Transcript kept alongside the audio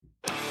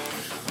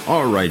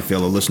All right,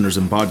 fellow listeners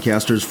and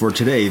podcasters, for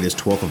today, this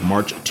 12th of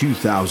March,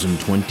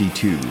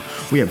 2022,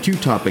 we have two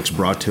topics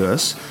brought to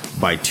us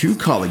by two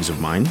colleagues of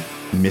mine,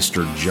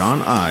 Mr.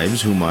 John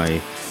Ives, whom I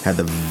had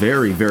the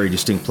very, very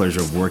distinct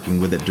pleasure of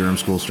working with at Durham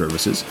School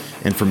Services,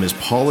 and from Ms.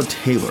 Paula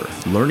Taylor,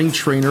 learning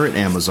trainer at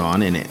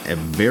Amazon and a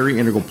very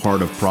integral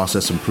part of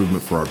process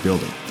improvement for our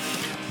building.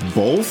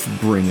 Both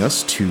bring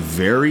us to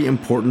very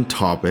important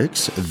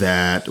topics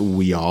that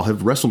we all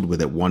have wrestled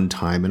with at one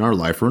time in our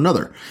life or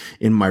another.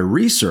 In my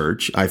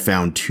research, I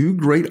found two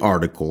great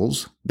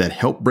articles that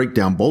help break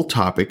down both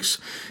topics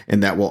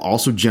and that will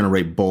also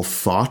generate both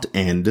thought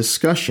and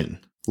discussion.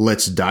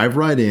 Let's dive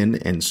right in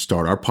and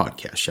start our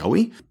podcast, shall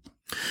we?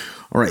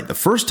 All right, the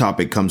first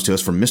topic comes to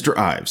us from Mr.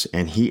 Ives,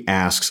 and he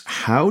asks,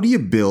 how do you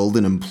build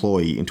an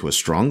employee into a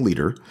strong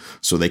leader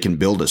so they can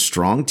build a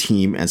strong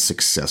team and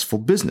successful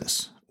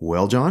business?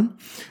 Well, John,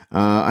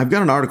 I've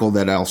got an article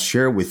that I'll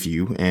share with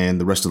you and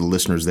the rest of the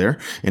listeners there,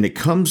 and it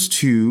comes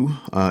to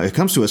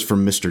us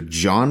from Mr.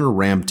 John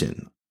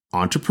Rampton,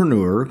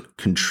 entrepreneur,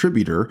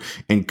 contributor,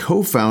 and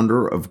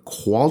co-founder of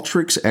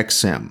Qualtrics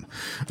XM.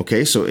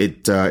 Okay, so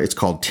it's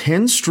called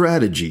 10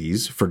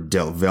 Strategies for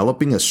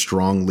Developing a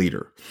Strong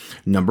Leader.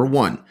 Number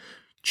 1,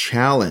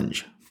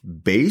 challenge.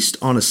 Based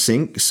on a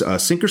sink or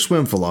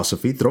swim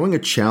philosophy, throwing a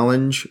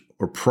challenge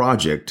or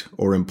project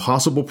or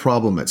impossible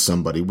problem at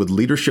somebody with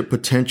leadership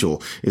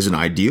potential is an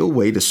ideal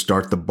way to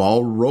start the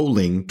ball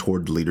rolling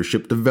toward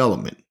leadership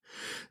development.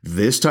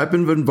 This type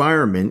of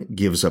environment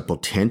gives a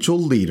potential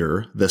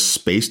leader the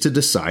space to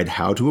decide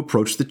how to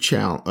approach the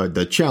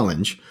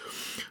challenge,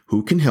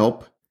 who can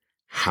help,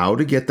 how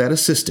to get that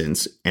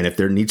assistance, and if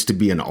there needs to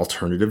be an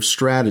alternative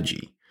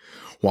strategy.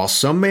 While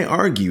some may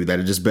argue that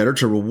it is better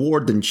to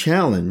reward than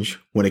challenge,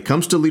 when it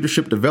comes to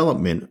leadership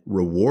development,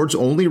 rewards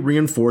only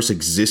reinforce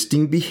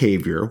existing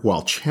behavior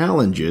while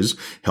challenges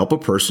help a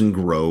person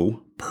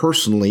grow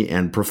personally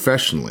and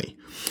professionally.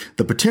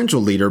 The potential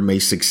leader may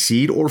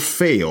succeed or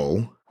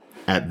fail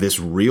at this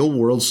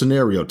real-world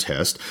scenario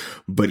test,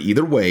 but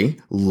either way,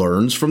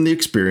 learns from the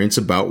experience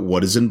about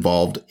what is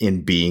involved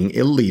in being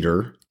a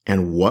leader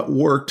and what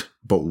worked,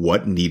 but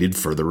what needed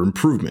further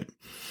improvement.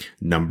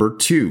 Number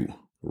 2,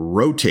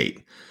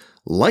 rotate.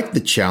 Like the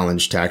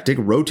challenge tactic,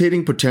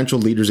 rotating potential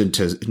leaders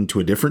into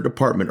a different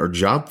department or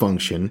job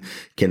function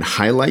can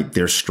highlight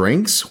their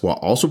strengths while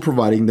also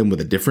providing them with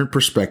a different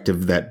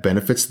perspective that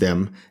benefits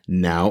them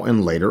now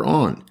and later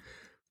on.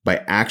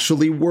 By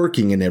actually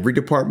working in every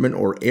department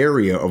or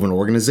area of an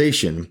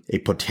organization, a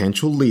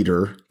potential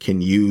leader can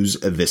use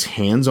this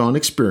hands-on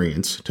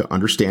experience to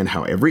understand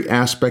how every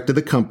aspect of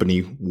the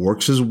company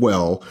works as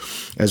well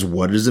as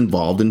what is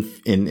involved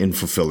in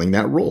fulfilling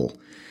that role.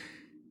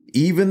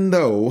 Even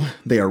though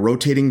they are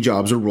rotating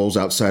jobs or roles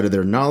outside of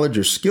their knowledge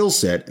or skill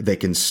set, they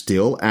can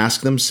still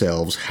ask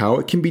themselves how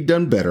it can be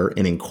done better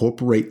and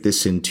incorporate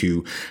this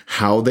into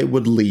how they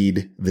would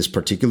lead this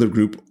particular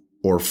group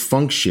or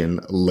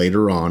function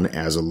later on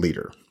as a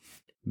leader.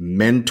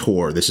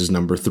 Mentor. This is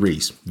number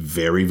 3.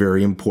 Very,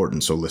 very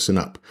important, so listen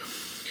up.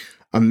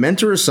 A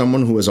mentor is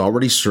someone who has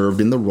already served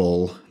in the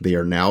role they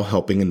are now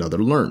helping another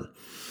learn.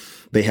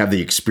 They have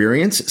the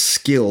experience,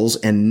 skills,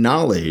 and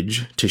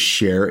knowledge to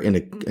share in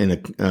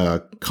a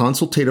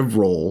consultative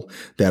role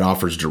that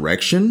offers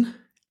direction,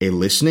 a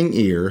listening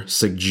ear,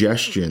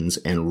 suggestions,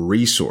 and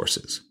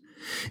resources.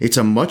 It's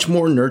a much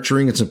more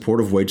nurturing and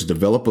supportive way to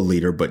develop a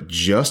leader, but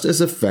just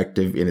as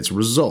effective in its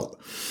result.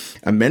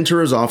 A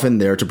mentor is often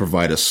there to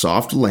provide a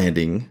soft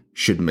landing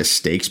should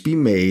mistakes be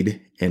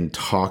made and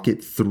talk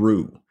it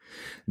through.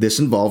 This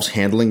involves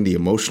handling the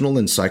emotional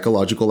and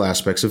psychological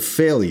aspects of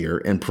failure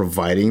and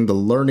providing the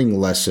learning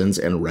lessons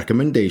and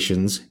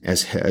recommendations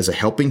as a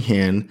helping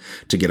hand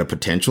to get a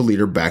potential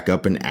leader back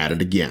up and at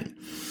it again.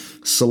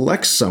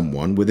 Select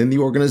someone within the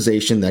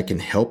organization that can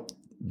help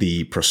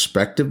the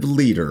prospective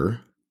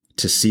leader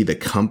to see the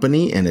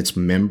company and its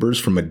members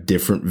from a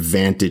different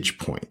vantage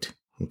point.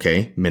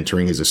 Okay,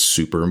 mentoring is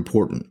super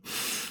important.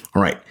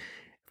 All right,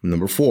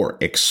 number 4,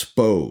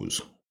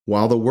 expose.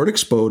 While the word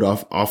exposed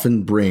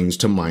often brings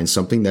to mind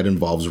something that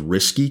involves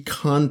risky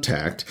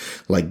contact,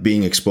 like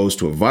being exposed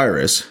to a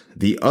virus,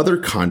 the other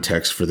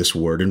context for this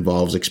word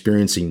involves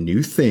experiencing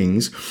new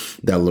things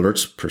that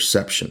alerts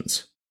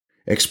perceptions.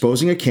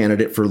 Exposing a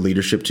candidate for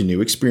leadership to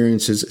new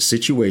experiences,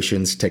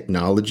 situations,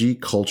 technology,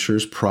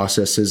 cultures,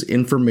 processes,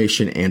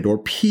 information, and/or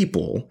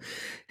people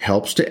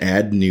helps to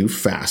add new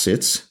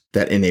facets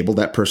that enable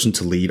that person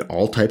to lead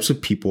all types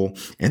of people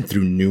and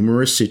through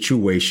numerous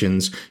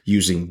situations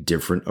using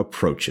different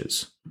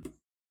approaches.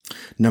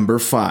 Number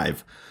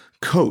 5,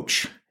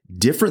 coach.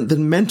 Different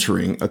than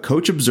mentoring, a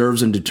coach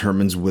observes and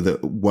determines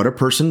what a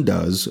person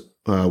does,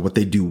 what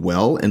they do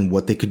well, and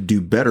what they could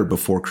do better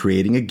before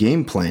creating a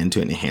game plan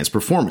to enhance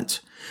performance.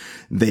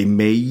 They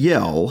may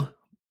yell,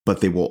 but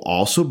they will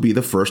also be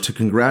the first to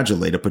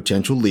congratulate a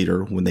potential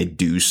leader when they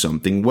do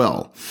something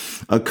well.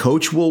 A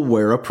coach will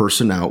wear a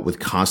person out with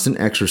constant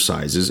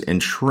exercises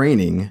and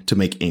training to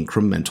make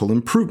incremental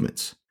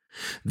improvements.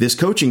 This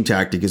coaching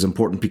tactic is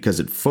important because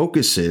it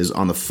focuses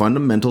on the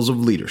fundamentals of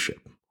leadership.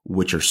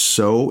 which are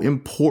so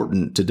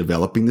important to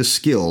developing the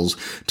skills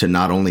to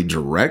not only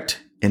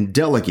direct and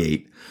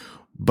delegate,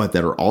 but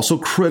that are also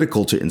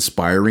critical to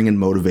inspiring and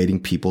motivating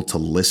people to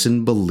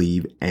listen,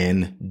 believe,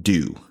 and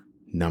do.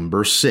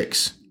 Number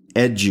 6,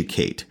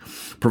 educate.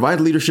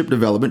 Provide leadership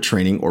development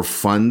training or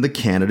fund the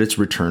candidate's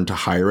return to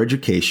higher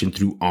education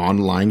through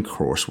online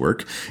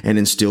coursework and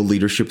instill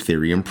leadership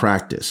theory and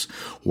practice.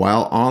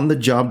 While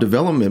on-the-job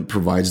development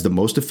provides the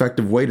most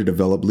effective way to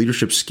develop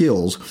leadership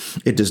skills,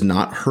 it does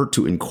not hurt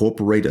to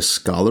incorporate a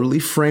scholarly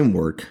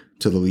framework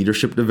to the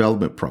leadership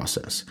development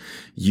process.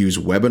 Use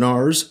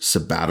webinars,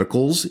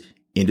 sabbaticals,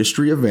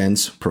 industry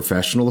events,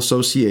 professional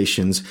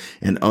associations,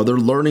 and other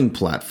learning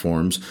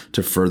platforms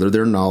to further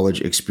their knowledge,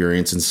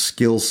 experience, and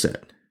skill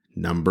set.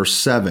 Number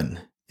 7,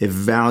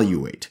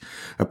 evaluate.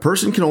 A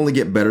person can only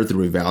get better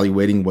through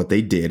evaluating what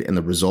they did and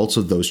the results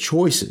of those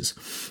choices.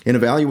 An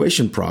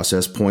evaluation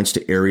process points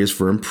to areas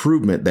for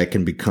improvement that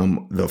can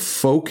become the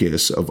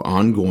focus of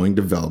ongoing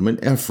development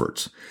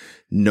efforts.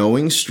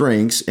 Knowing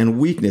strengths and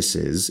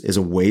weaknesses is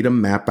a way to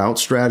map out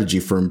strategy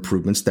for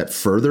improvements that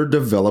further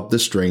develop the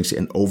strengths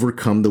and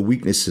overcome the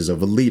weaknesses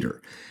of a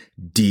leader.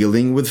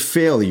 Dealing with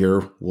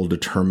failure will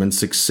determine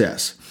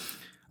success.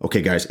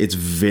 Okay, guys, it's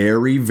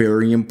very,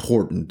 very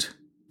important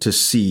to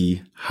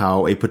see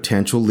how a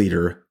potential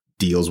leader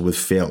deals with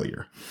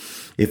failure.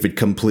 If it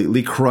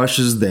completely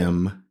crushes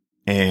them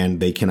and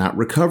they cannot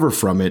recover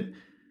from it,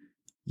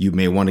 you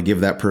may want to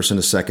give that person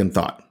a second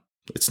thought.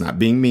 It's not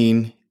being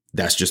mean.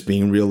 That's just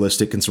being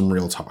realistic and some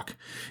real talk.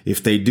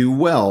 If they do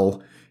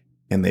well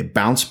and they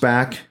bounce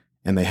back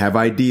and they have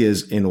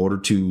ideas in order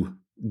to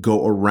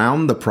go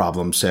around the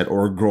problem set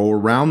or go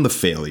around the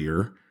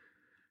failure,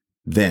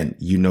 then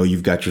you know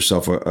you've got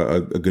yourself a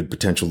good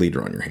potential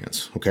leader on your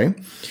hands, okay?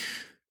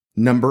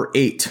 Number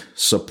 8,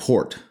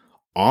 support.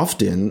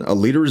 Often, a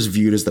leader is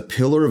viewed as the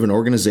pillar of an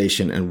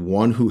organization and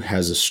one who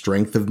has a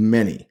strength of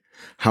many.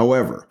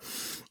 However,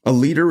 a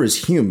leader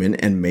is human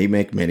and may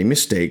make many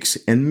mistakes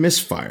and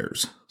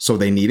misfires, so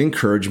they need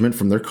encouragement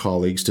from their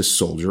colleagues to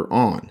soldier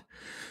on.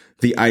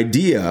 The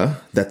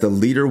idea that the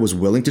leader was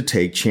willing to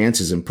take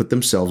chances and put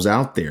themselves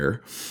out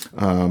there,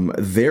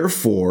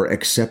 therefore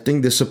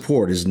accepting this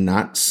support is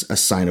not a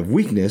sign of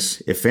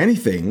weakness. If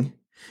anything,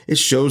 it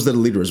shows that a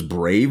leader is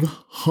brave,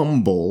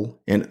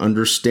 humble, and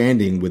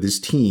understanding with his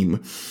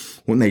team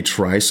when they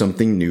try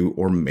something new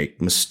or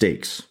make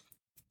mistakes.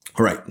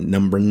 All right,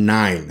 number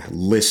 9,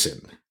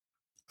 listen.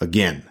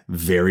 Again,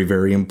 very,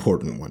 very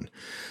important one.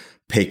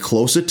 Pay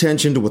close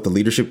attention to what the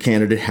leadership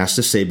candidate has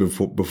to say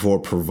before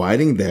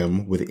providing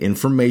them with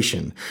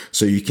information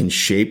so you can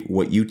shape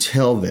what you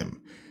tell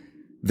them.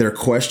 Their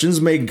questions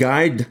may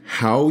guide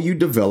how you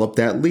develop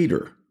that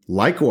leader.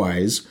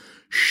 Likewise,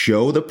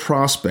 show the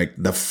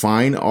prospect the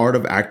fine art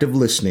of active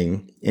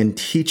listening and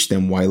teach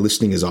them why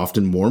listening is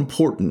often more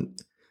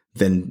important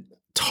than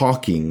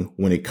talking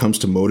when it comes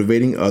to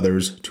motivating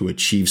others to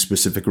achieve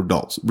specific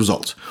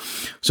results.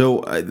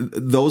 So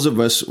those of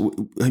us,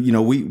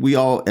 we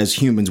all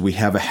as humans, we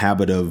have a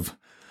habit of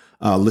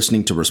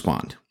listening to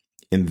respond.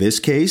 In this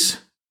case,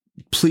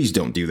 please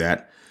don't do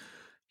that.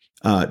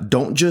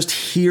 Don't just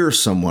hear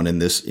someone in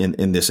this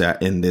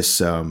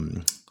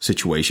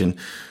situation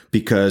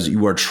because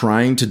you are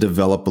trying to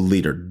develop a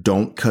leader.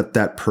 Don't cut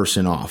that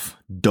person off.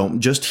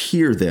 Don't just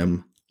hear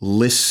them.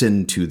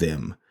 Listen to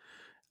them.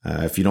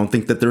 If you don't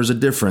think that there's a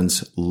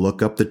difference,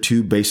 look up the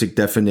 2 basic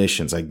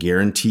definitions. I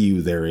guarantee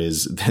you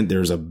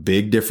there's a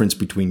big difference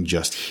between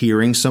just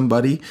hearing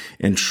somebody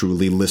and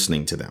truly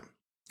listening to them.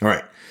 All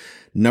right.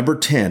 Number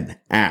 10,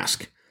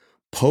 ask.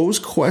 Pose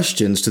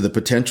questions to the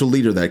potential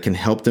leader that can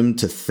help them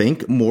to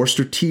think more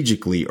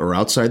strategically or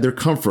outside their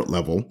comfort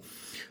level.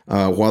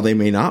 While they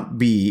may not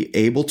be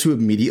able to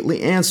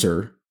immediately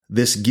answer,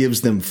 this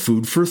gives them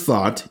food for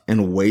thought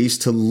and ways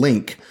to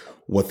link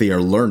what they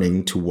are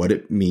learning to what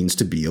it means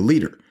to be a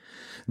leader.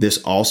 This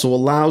also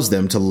allows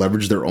them to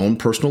leverage their own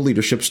personal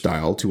leadership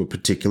style to a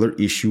particular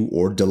issue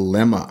or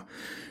dilemma.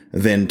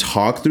 Then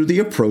talk through the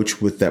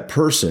approach with that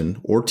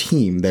person or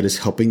team that is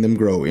helping them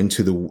grow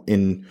into the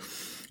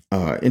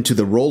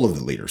role of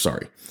the leader.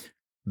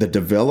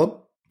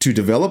 To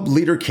develop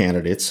leader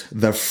candidates,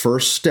 the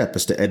first step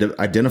is to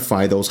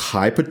identify those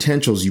high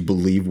potentials you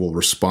believe will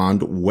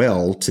respond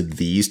well to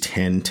these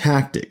 10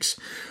 tactics.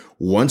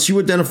 Once you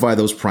identify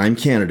those prime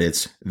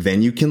candidates,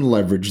 then you can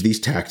leverage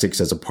these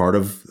tactics as a part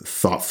of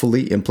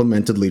thoughtfully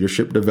implemented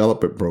leadership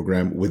development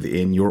program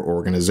within your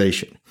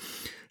organization.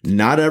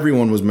 Not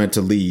everyone was meant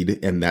to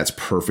lead, and that's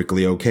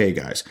perfectly okay,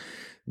 guys.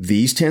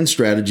 These 10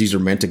 strategies are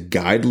meant to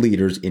guide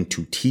leaders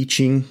into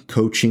teaching,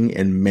 coaching,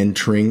 and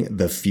mentoring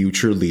the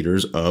future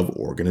leaders of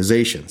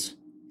organizations.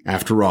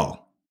 After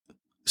all,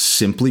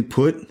 simply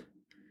put,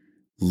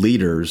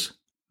 leaders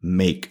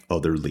make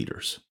other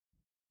leaders.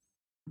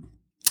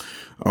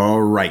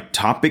 All right,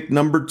 topic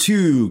number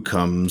 2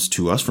 comes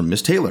to us from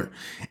Miss Taylor,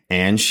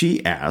 and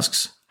she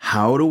asks,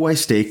 how do I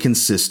stay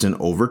consistent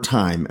over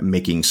time,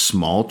 making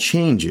small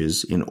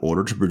changes in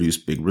order to produce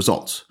big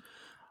results?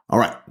 All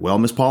right, well,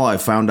 Miss Paula, I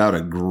found a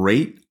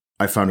great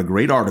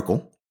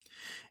article,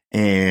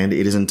 and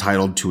it is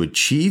entitled To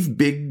Achieve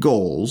Big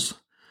Goals,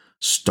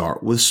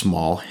 Start with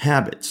Small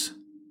Habits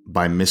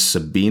by Miss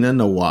Sabina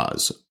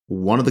Nawaz,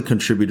 one of the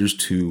contributors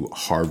to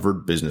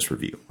Harvard Business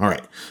Review. All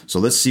right, so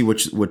let's see what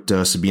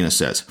Sabina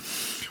says.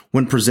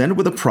 When presented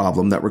with a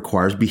problem that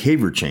requires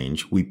behavior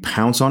change, we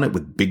pounce on it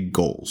with big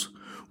goals.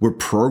 We're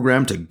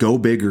programmed to go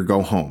big or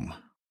go home.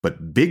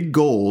 But big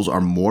goals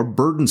are more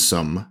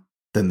burdensome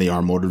than they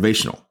are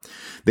motivational.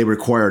 They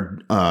require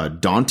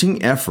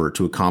daunting effort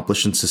to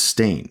accomplish and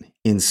sustain.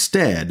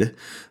 Instead,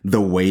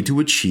 the way to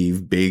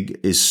achieve big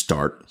is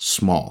start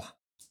small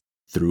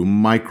through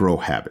micro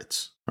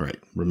habits. All right,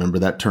 remember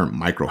that term,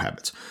 micro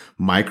habits.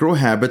 Micro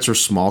habits are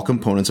small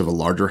components of a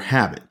larger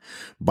habit.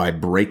 By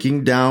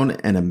breaking down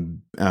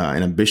an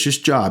ambitious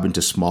job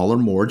into smaller,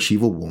 more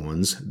achievable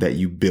ones that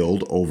you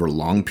build over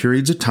long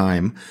periods of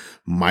time,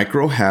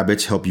 micro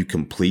habits help you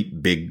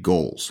complete big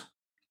goals.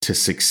 To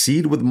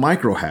succeed with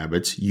micro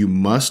habits, you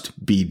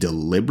must be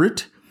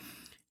deliberate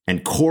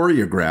and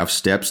choreograph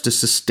steps to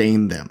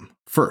sustain them.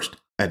 First,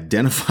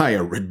 identify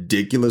a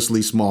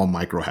ridiculously small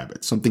micro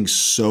habit. Something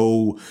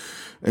so,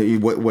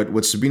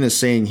 what Sabina's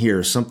saying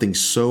here is something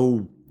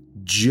so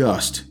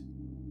just,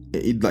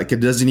 it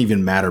doesn't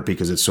even matter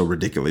because it's so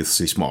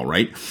ridiculously small,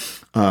 right?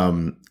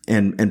 And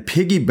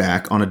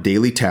piggyback on a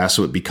daily task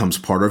so it becomes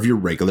part of your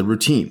regular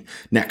routine.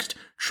 Next,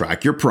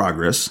 track your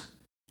progress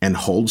and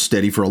hold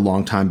steady for a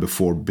long time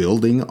before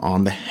building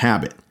on the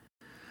habit.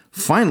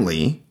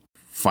 Finally,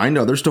 find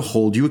others to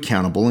hold you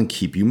accountable and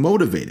keep you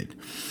motivated.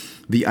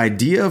 The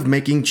idea of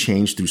making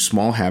change through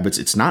small habits,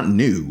 it's not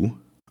new.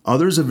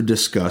 Others have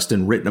discussed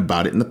and written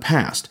about it in the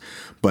past,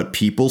 but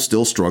people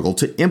still struggle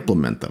to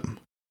implement them.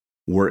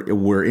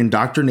 We're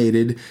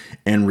indoctrinated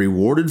and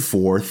rewarded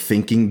for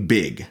thinking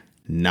big,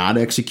 not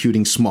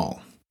executing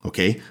small.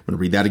 Okay, I'm going to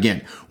read that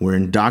again. We're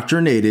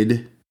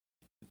indoctrinated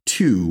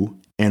to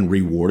and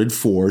rewarded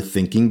for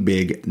thinking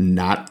big,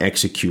 not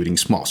executing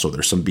small. So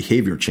there's some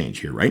behavior change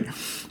here, right?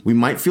 We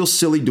might feel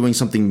silly doing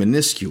something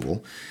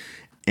minuscule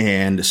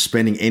and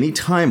spending any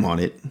time on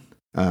it.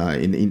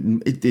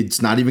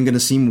 It's not even going to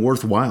seem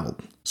worthwhile.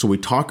 So we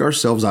talk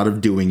ourselves out of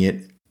doing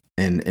it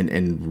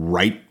and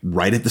right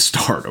at the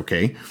start,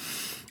 okay?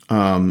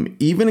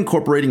 Even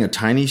incorporating a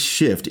tiny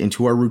shift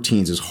into our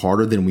routines is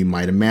harder than we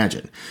might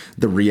imagine.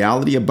 The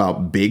reality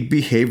about big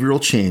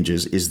behavioral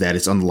changes is that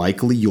it's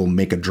unlikely you'll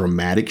make a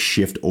dramatic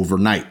shift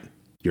overnight.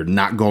 You're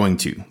not going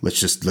to. Let's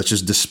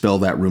just dispel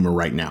that rumor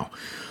right now.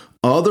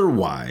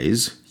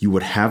 Otherwise, you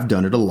would have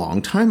done it a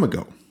long time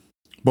ago.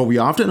 But we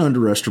often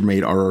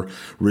underestimate our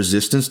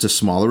resistance to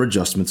smaller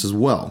adjustments as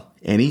well.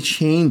 Any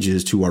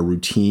changes to our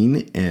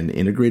routine and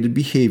integrated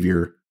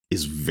behavior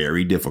is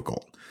very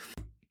difficult.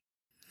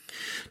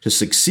 To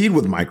succeed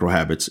with micro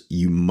habits,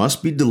 you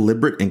must be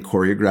deliberate and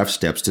choreograph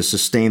steps to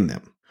sustain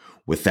them.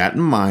 With that in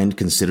mind,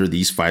 consider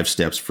these 5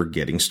 steps for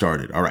getting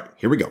started. All right,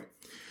 here we go.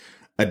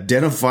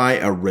 Identify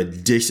a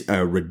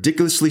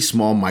ridiculously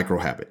small micro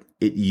habit.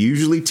 It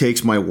usually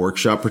takes my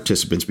workshop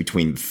participants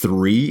between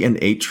 3 and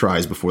 8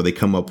 tries before they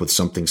come up with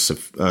something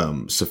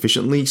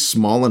sufficiently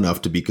small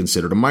enough to be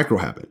considered a micro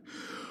habit.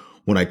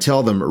 When I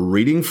tell them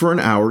reading for an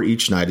hour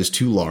each night is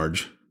too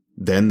large,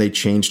 then they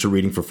change to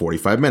reading for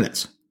 45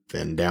 minutes.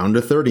 Then down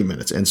to 30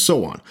 minutes, and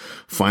so on.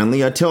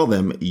 Finally, I tell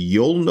them,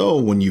 you'll know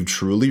when you've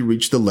truly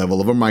reached the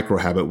level of a micro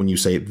habit when you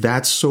say,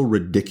 that's so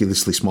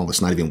ridiculously small,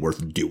 it's not even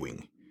worth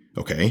doing.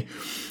 Okay?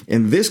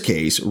 In this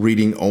case,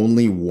 reading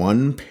only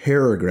 1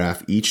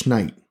 paragraph each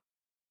night.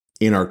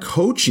 In our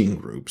coaching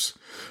groups,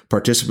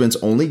 participants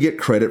only get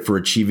credit for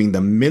achieving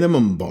the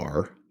minimum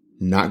bar,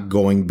 not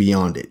going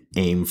beyond it.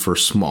 Aim for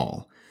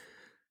small.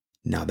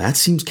 Now that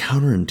seems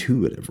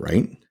counterintuitive,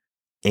 right?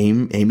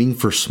 Aiming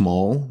for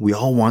small. We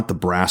all want the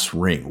brass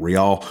ring. We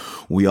all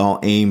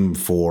aim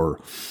for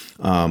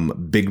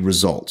big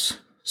results.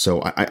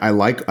 So I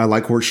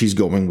like where she's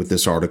going with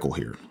this article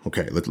here.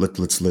 Okay, let's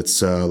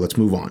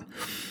move on.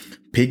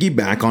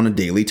 Piggyback on a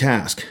daily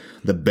task.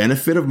 The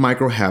benefit of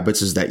micro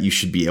habits is that you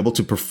should be able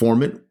to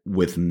perform it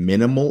with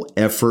minimal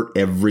effort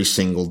every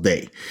single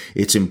day.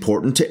 It's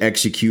important to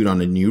execute on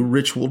a new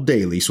ritual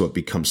daily so it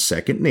becomes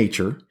second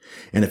nature.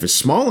 And if it's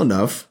small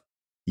enough,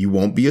 you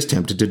won't be as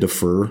tempted to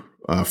defer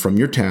from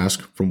your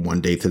task from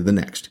one day to the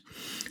next.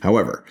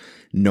 However,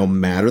 no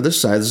matter the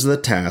size of the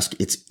task,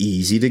 it's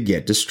easy to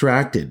get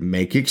distracted,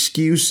 make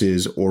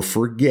excuses, or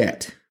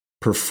forget.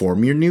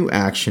 Perform your new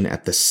action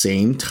at the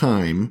same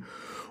time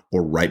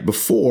or right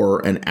before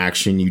an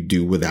action you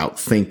do without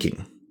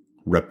thinking.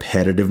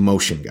 Repetitive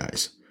motion,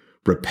 guys.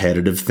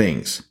 Repetitive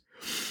things.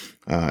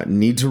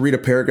 Need to read a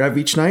paragraph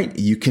each night?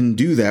 You can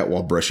do that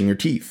while brushing your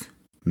teeth.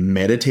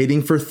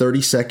 Meditating for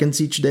 30 seconds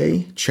each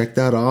day? Check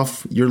that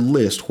off your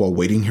list while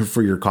waiting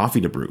for your coffee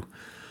to brew.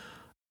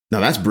 Now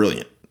that's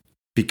brilliant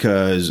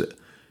because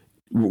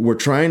we're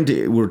trying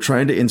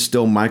to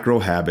instill micro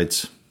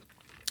habits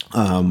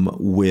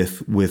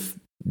with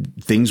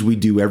things we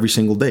do every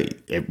single day.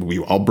 We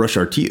all brush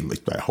our teeth.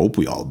 Like, I hope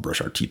we all brush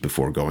our teeth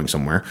before going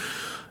somewhere.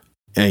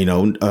 And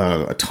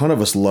a ton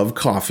of us love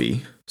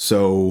coffee.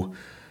 So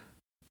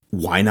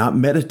why not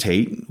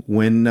meditate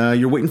when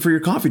you're waiting for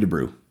your coffee to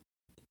brew?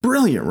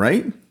 Brilliant,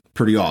 right?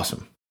 Pretty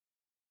awesome.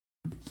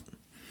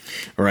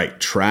 All right,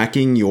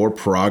 tracking your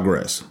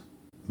progress.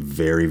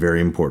 Very,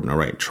 very important. All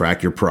right,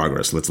 track your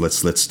progress.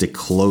 Let's stick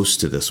close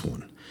to this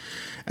one.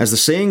 As the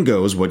saying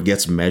goes, what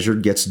gets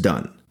measured gets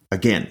done.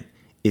 Again,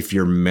 if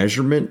your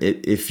measurement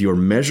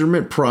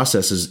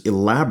process is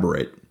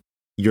elaborate,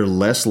 you're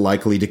less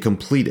likely to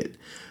complete it.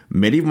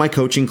 Many of my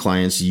coaching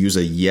clients use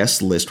a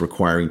yes list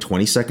requiring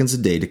 20 seconds a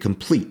day to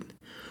complete.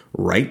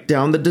 Write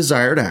down the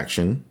desired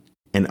action,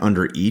 and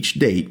under each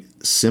date,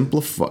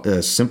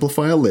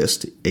 simplify a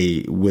list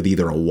with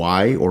either a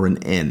Y or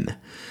an N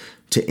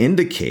to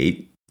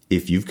indicate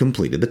if you've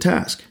completed the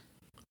task.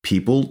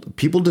 People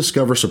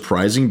discover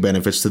surprising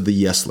benefits to the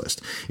yes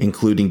list,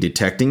 including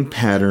detecting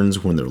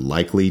patterns when they're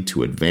likely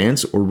to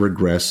advance or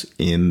regress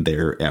in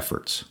their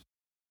efforts.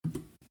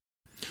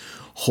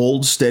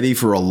 Hold steady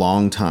for a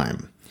long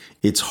time.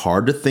 It's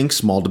hard to think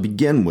small to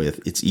begin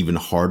with. It's even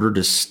harder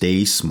to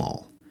stay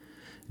small.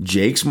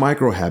 Jake's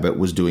micro habit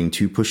was doing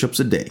 2 push-ups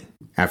a day.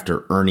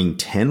 After earning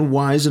 10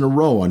 Ys in a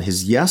row on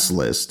his yes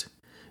list,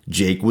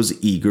 Jake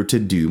was eager to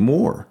do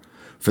more.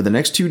 For the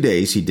next 2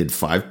 days, he did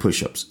 5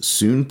 push-ups,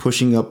 soon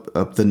pushing up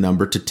the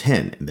number to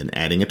 10 and then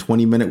adding a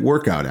 20-minute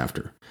workout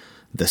after.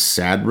 The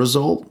sad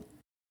result?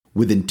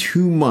 Within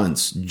 2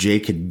 months,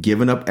 Jake had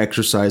given up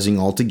exercising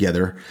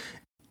altogether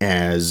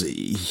as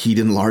he'd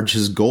enlarge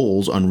his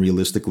goals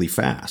unrealistically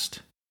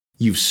fast.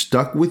 You've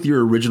stuck with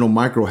your original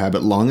micro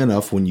habit long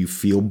enough when you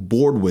feel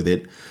bored with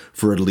it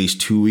for at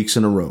least 2 weeks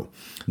in a row.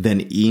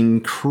 Then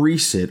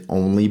increase it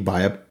only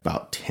by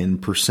about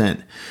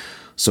 10%.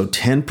 So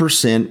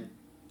 10%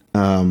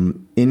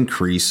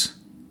 increase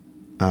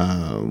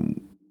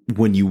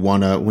when you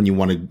want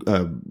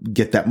to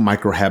get that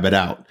micro habit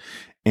out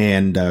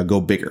and go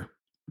bigger.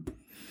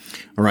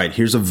 All right,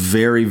 here's a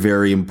very,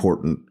 very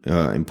important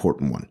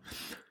one.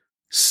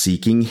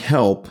 Seeking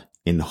help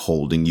in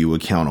holding you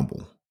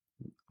accountable.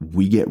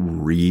 We get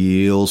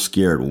real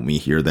scared when we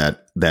hear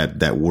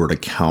that word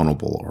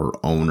accountable or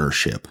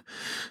ownership.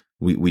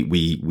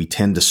 We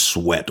tend to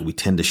sweat. We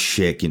tend to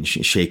shake and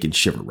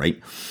shiver, right?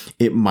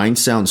 It might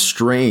sound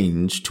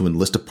strange to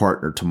enlist a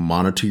partner to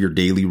monitor your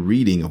daily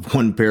reading of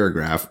 1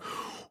 paragraph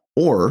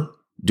or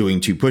doing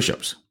 2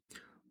 push-ups.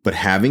 But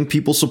having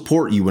people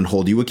support you and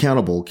hold you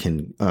accountable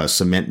can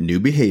cement new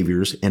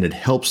behaviors, and it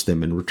helps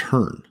them in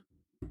return.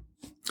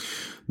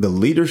 The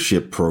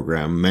leadership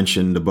program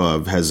mentioned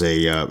above has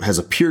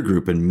a peer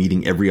group and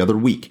meeting every other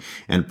week,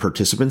 and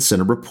participants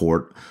send a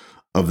report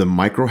of the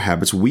Micro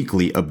Habits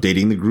Weekly,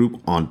 updating the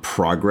group on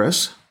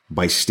progress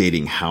by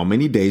stating how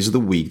many days of the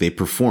week they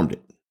performed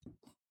it.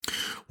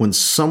 When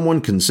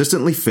someone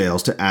consistently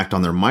fails to act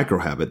on their micro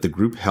habit, the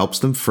group helps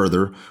them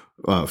further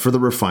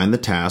refine the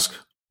task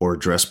or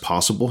address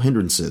possible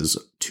hindrances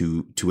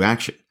to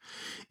action.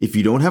 If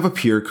you don't have a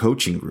peer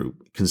coaching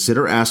group,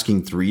 consider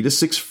asking 3 to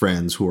 6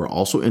 friends who are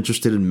also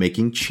interested in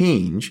making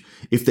change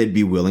if they'd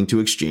be willing to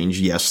exchange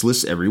yes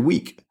lists every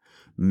week.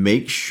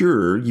 Make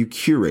sure you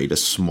curate a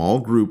small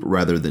group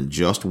rather than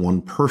just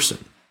one person.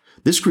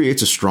 This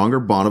creates a stronger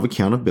bond of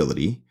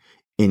accountability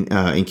in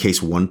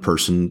case one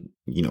person,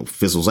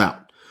 fizzles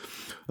out.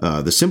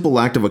 The simple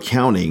act of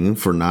accounting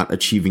for not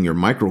achieving your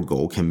micro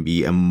goal can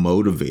be a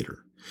motivator,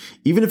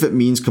 even if it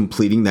means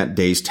completing that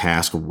day's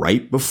task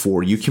right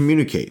before you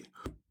communicate.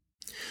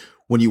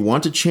 When you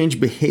want to change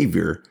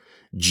behavior,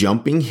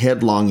 jumping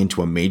headlong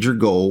into a major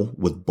goal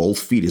with both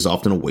feet is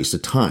often a waste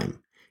of time.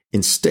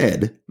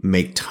 Instead,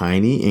 make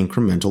tiny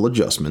incremental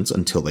adjustments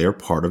until they are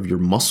part of your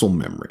muscle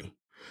memory.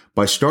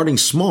 By starting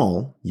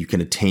small, you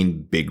can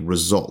attain big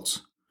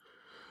results.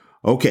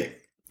 Okay,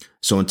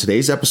 so in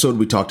today's episode,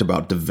 we talked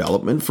about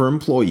development for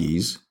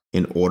employees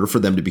in order for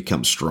them to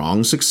become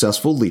strong,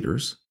 successful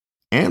leaders.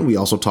 And we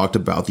also talked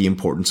about the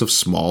importance of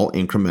small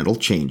incremental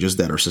changes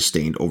that are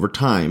sustained over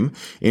time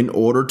in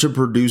order to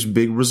produce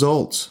big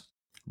results.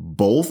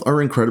 Both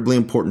are incredibly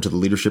important to the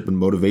leadership and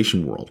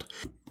motivation world.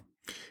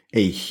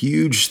 A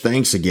huge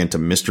thanks again to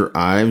Mr.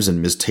 Ives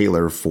and Ms.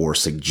 Taylor for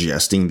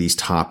suggesting these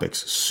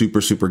topics.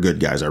 Super, super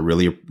good, guys. I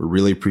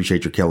really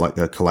appreciate your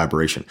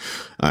collaboration.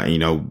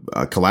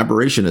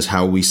 Collaboration is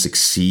how we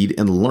succeed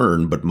and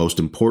learn, but most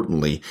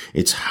importantly,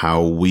 it's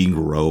how we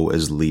grow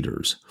as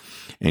leaders.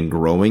 And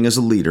growing as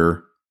a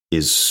leader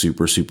is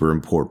super, super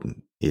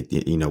important.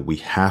 We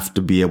have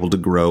to be able to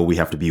grow. We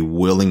have to be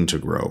willing to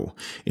grow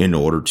in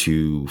order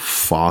to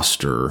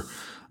foster,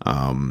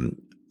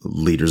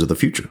 leaders of the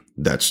future.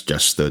 That's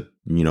just the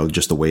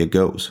way it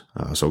goes.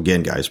 So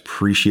again, guys,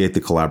 appreciate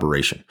the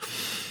collaboration.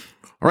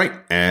 All right.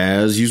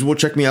 As usual,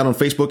 check me out on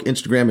Facebook,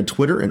 Instagram, and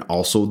Twitter, and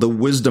also the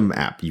Wisdom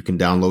app. You can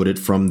download it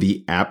from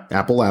the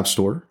Apple App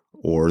Store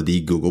or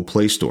the Google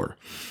Play Store.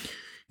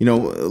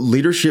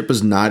 Leadership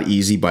is not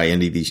easy by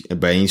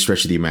any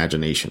stretch of the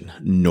imagination,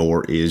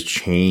 nor is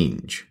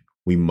change.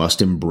 We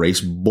must embrace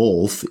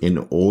both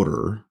in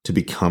order to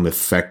become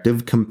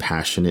effective,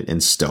 compassionate,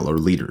 and stellar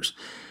leaders.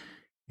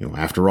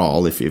 After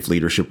all, if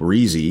leadership were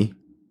easy,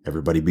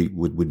 everybody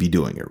would be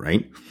doing it,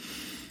 right?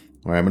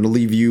 All right, I'm going to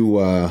leave you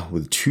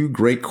with two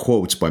great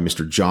quotes by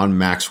Mr. John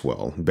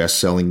Maxwell,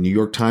 best-selling New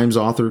York Times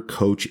author,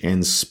 coach,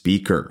 and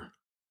speaker.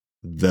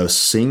 The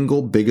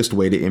single biggest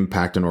way to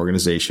impact an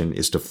organization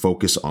is to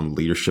focus on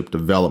leadership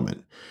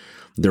development.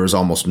 There is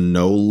almost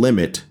no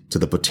limit to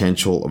the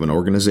potential of an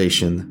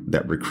organization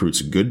that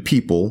recruits good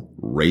people,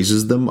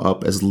 raises them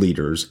up as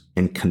leaders,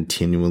 and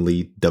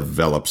continually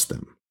develops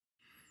them.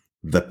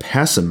 The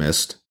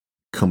pessimist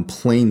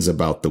complains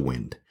about the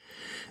wind.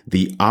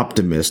 The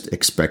optimist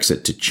expects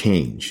it to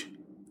change.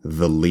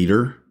 The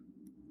leader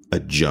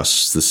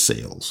adjusts the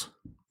sails.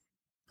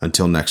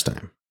 Until next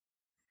time,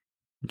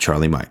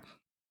 Charlie Mike.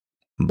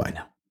 Bye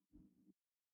now.